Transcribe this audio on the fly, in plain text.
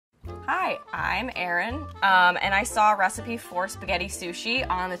Hi, I'm Erin, and I saw a recipe for spaghetti sushi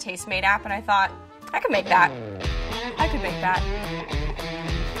on the Tastemade app, and I thought, I could make that. I could make that.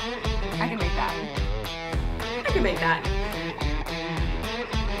 I can make that. I can make that.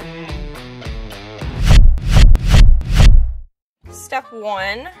 Step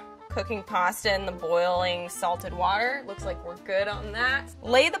 1, cooking pasta in the boiling salted water. Looks like we're good on that.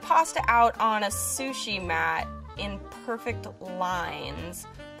 Lay the pasta out on a sushi mat in perfect lines,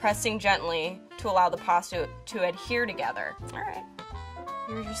 pressing gently to allow the pasta to adhere together. All right,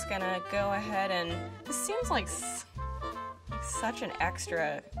 you're just gonna go ahead and, this seems like such an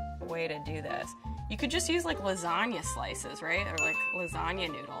extra way to do this. You could just use like lasagna slices, right? Or like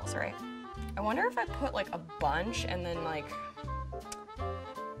lasagna noodles, right? I wonder if I put like a bunch and then like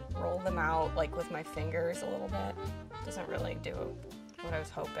roll them out like with my fingers a little bit. Doesn't really do what I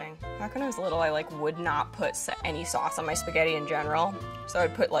was hoping. Back when I was little, I like would not put any sauce on my spaghetti in general. So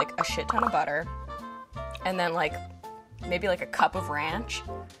I'd put like a shit ton of butter and then like maybe like a cup of ranch.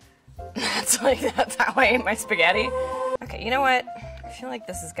 That's how I ate my spaghetti. Okay, you know what? I feel like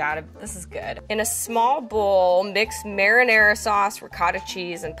this is good. In a small bowl, mix marinara sauce, ricotta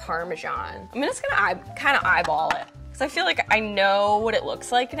cheese, and Parmesan. I'm just gonna kind of eyeball it. Because I feel like I know what it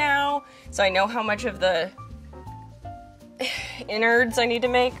looks like now. So I know how much of the innards I need to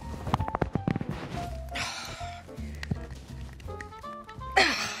make.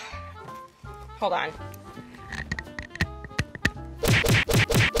 Hold on.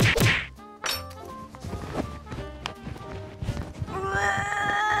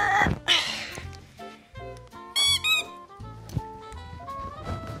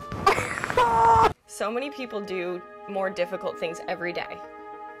 So many people do more difficult things every day.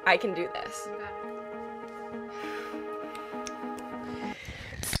 I can do this.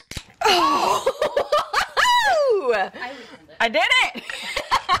 Oh! I did it!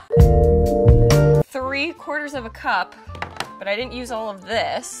 3/4 of a cup, but I didn't use all of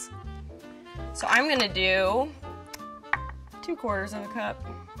this. So I'm gonna do 2/4 of a cup,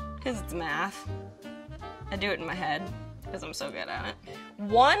 because it's math. I do it in my head, because I'm so good at it.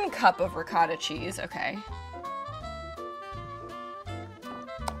 1 cup of ricotta cheese, okay.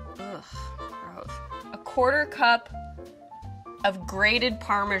 Ugh, gross. 1/4 cup of grated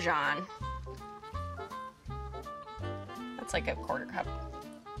Parmesan. That's like a 1/4 cup.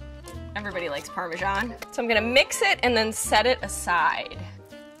 Everybody likes Parmesan. So I'm gonna mix it and then set it aside.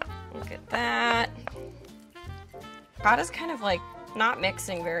 Look at that. Ricotta's kind of like not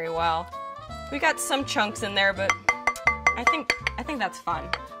mixing very well. We got some chunks in there, but I think that's fun.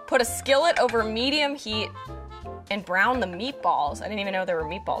 Put a skillet over medium heat and brown the meatballs. I didn't even know there were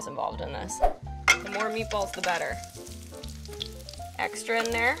meatballs involved in this. The more meatballs, the better. Extra in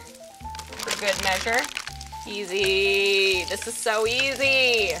there for good measure. Easy. This is so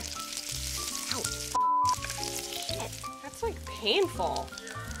easy. Ow. Shit. That's like painful.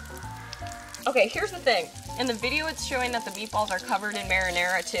 Okay, here's the thing. In the video, it's showing that the meatballs are covered in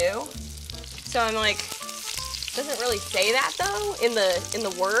marinara too. So I'm like, doesn't really say that though in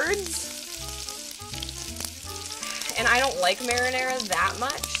the words. And I don't like marinara that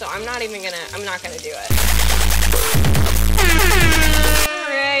much, so I'm not gonna do it. All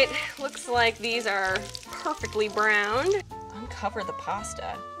right, looks like these are perfectly browned. Uncover the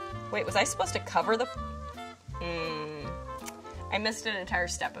pasta. Wait, was I supposed to cover the? I missed an entire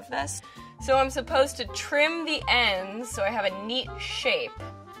step of this. So I'm supposed to trim the ends so I have a neat shape.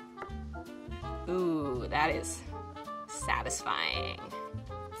 Ooh, that is satisfying.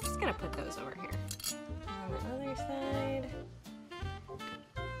 I'm just gonna put those over here. On the other side.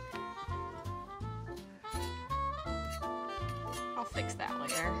 I'll fix that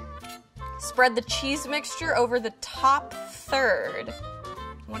later. Spread the cheese mixture over the top third.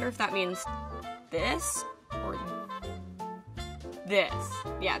 I wonder if that means this or this.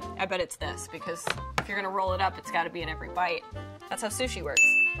 Yeah, I bet it's this, because if you're gonna roll it up, it's gotta be in every bite. That's how sushi works.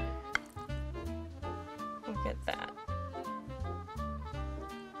 Look at that.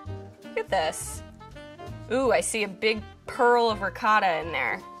 Look at this. Ooh, I see a big pearl of ricotta in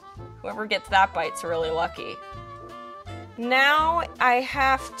there. Whoever gets that bite's really lucky. Now I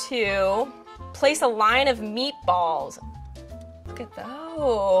have to place a line of meatballs. Look at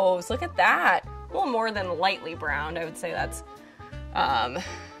those. Look at that. A little more than lightly browned. I would say that's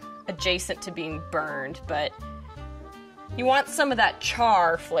adjacent to being burned, but you want some of that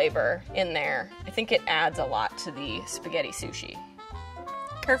char flavor in there. I think it adds a lot to the spaghetti sushi.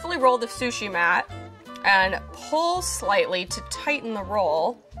 Carefully roll the sushi mat and pull slightly to tighten the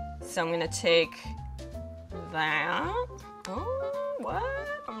roll. So I'm gonna take that. Oh, what?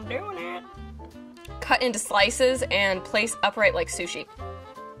 I'm doing it. Cut into slices and place upright like sushi.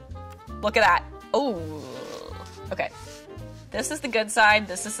 Look at that. Oh, okay. This is the good side.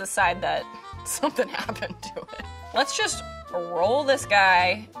 This is the side that something happened to it. Let's just roll this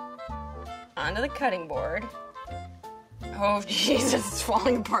guy onto the cutting board. Oh, Jesus, it's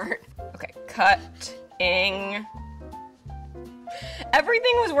falling apart. Okay, cutting.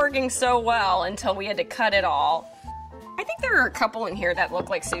 Everything was working so well until we had to cut it all. I think there are a couple in here that look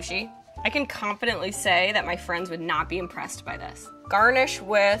like sushi. I can confidently say that my friends would not be impressed by this. Garnish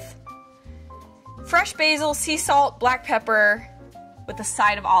with fresh basil, sea salt, black pepper, with a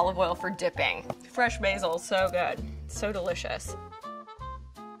side of olive oil for dipping. Fresh basil is so good, so delicious.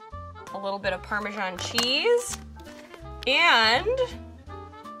 A little bit of Parmesan cheese, and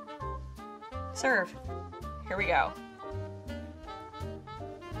serve. Here we go.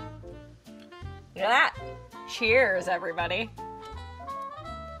 Look at that. Cheers, everybody.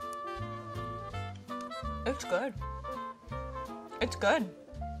 It's good. It's good.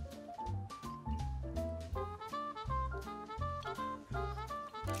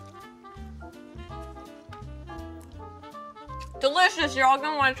 Delicious. You're all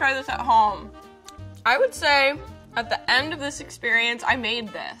gonna want to try this at home. I would say at the end of this experience, I made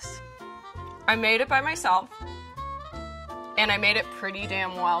this. I made it by myself, and I made it pretty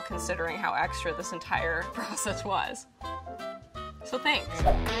damn well considering how extra this entire process was. So thanks.